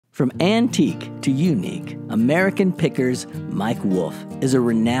From antique to unique, American Pickers Mike Wolfe is a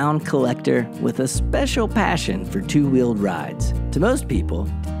renowned collector with a special passion for two-wheeled rides. To most people,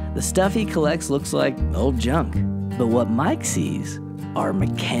 the stuff he collects looks like old junk. But what Mike sees are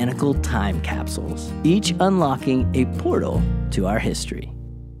mechanical time capsules, each unlocking a portal to our history.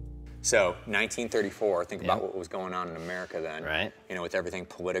 So, 1934, think about what was going on in America then. Right. You know, with everything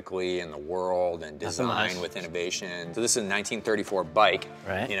politically in the world and design with innovation. So this is a 1934 bike.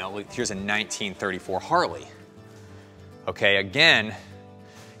 Right. You know, here's a 1934 Harley. Okay, again,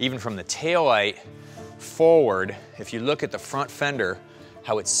 even from the taillight forward, if you look at the front fender,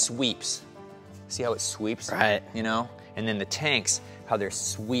 how it sweeps. See how it sweeps? Right. You know? And then the tanks, how they're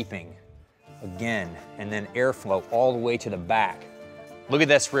sweeping again. And then airflow all the way to the back. Look at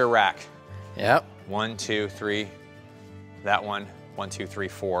this rear rack. Yep. 1, 2, 3. That one. 1, 2, 3,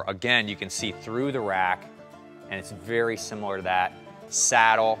 4. Again, you can see through the rack, and it's very similar to that.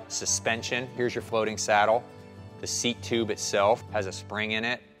 Saddle, suspension. Here's your floating saddle. The seat tube itself has a spring in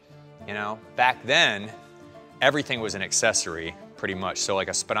it. You know, back then, everything was an accessory, pretty much. So like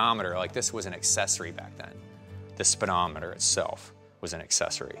a speedometer, like this was an accessory back then. The speedometer itself was an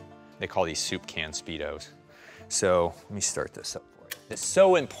accessory. They call these soup can Speedos. So let me start this up. It's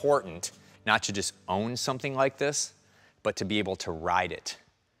so important not to just own something like this, but to be able to ride it.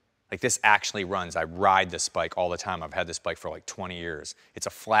 Like this actually runs. I ride this bike all the time. I've had this bike for like 20 years. It's a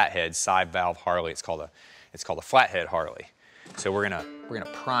flathead side valve Harley. It's called a flathead Harley. So we're gonna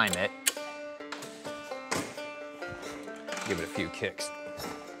prime it. Give it a few kicks.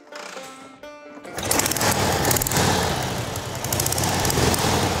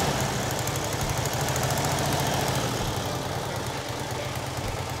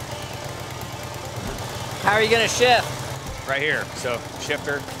 How are you gonna shift? Right here, so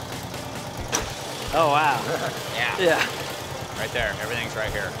shifter. Oh, wow. Yeah. Yeah. Right there, everything's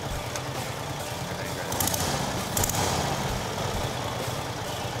right here.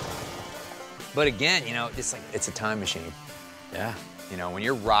 But again, you know, it's a time machine. Yeah. You know, when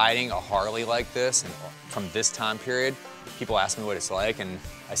you're riding a Harley like this, and from this time period, people ask me what it's like, and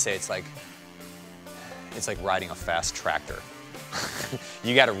I say it's like riding a fast tractor.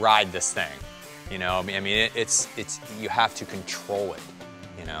 You gotta ride this thing. You know, I mean, it's you have to control it,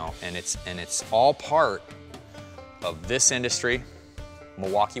 you know, and it's all part of this industry.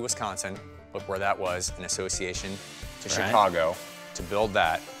 Milwaukee, Wisconsin, look where that was, an association to Chicago to build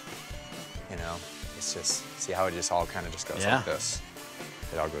that. You know, it's just, see how it just all kind of just goes like this.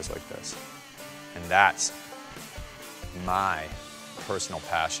 It all goes like this. And that's my personal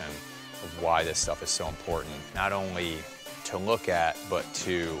passion of why this stuff is so important, not only to look at, but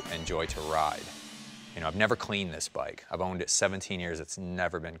to enjoy to ride. You know, I've never cleaned this bike. I've owned it 17 years. It's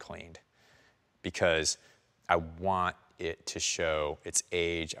never been cleaned because I want it to show its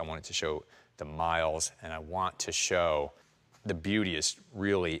age. I want it to show the miles, and I want to show the beauty is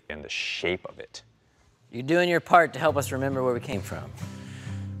really in the shape of it. You're doing your part to help us remember where we came from.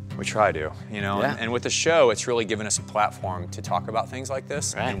 We try to, you know, and with the show, it's really given us a platform to talk about things like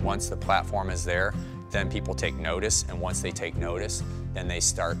this. Right. And once the platform is there, then people take notice, and once they take notice, then they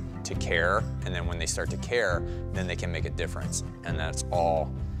start to care, and then when they start to care, then they can make a difference, and that's all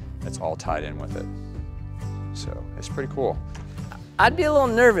tied in with it. So it's pretty cool. I'd be a little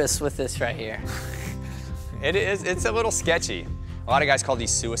nervous with this right here. It's a little sketchy. A lot of guys call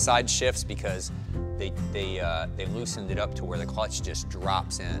these suicide shifts because they loosened it up to where the clutch just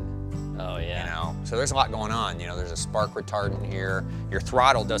drops in. Oh yeah. You know, so there's a lot going on. You know, there's a spark retardant here. Your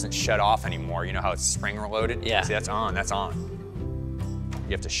throttle doesn't shut off anymore. You know how it's spring loaded? Yeah. See, that's on, that's on.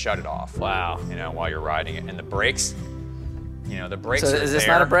 You have to shut it off. Wow. You know, while you're riding it. And the brakes, you know, the brakes are there. So is this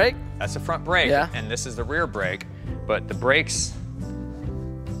not a brake? That's the front brake. Yeah. And this is the rear brake. But the brakes,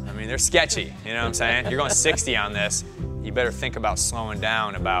 I mean, they're sketchy. You know what I'm saying? You're going 60 on this. You better think about slowing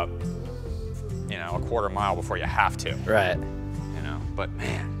down about, you know, a quarter mile before you have to. Right. You know, but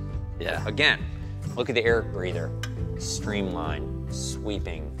man. Yeah. Again, look at the air breather. Streamlined,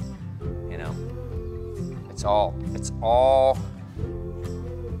 sweeping, you know. It's all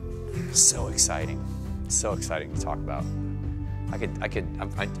so exciting. It's so exciting to talk about. Am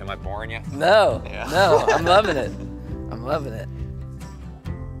I boring you? No, Yeah. no, I'm loving it. I'm loving it.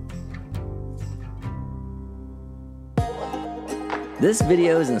 This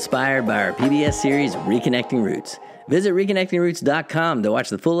video is inspired by our PBS series, Reconnecting Roots. Visit reconnectingroots.com to watch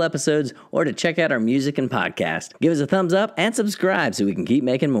the full episodes or to check out our music and podcast. Give us a thumbs up and subscribe so we can keep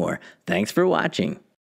making more. Thanks for watching.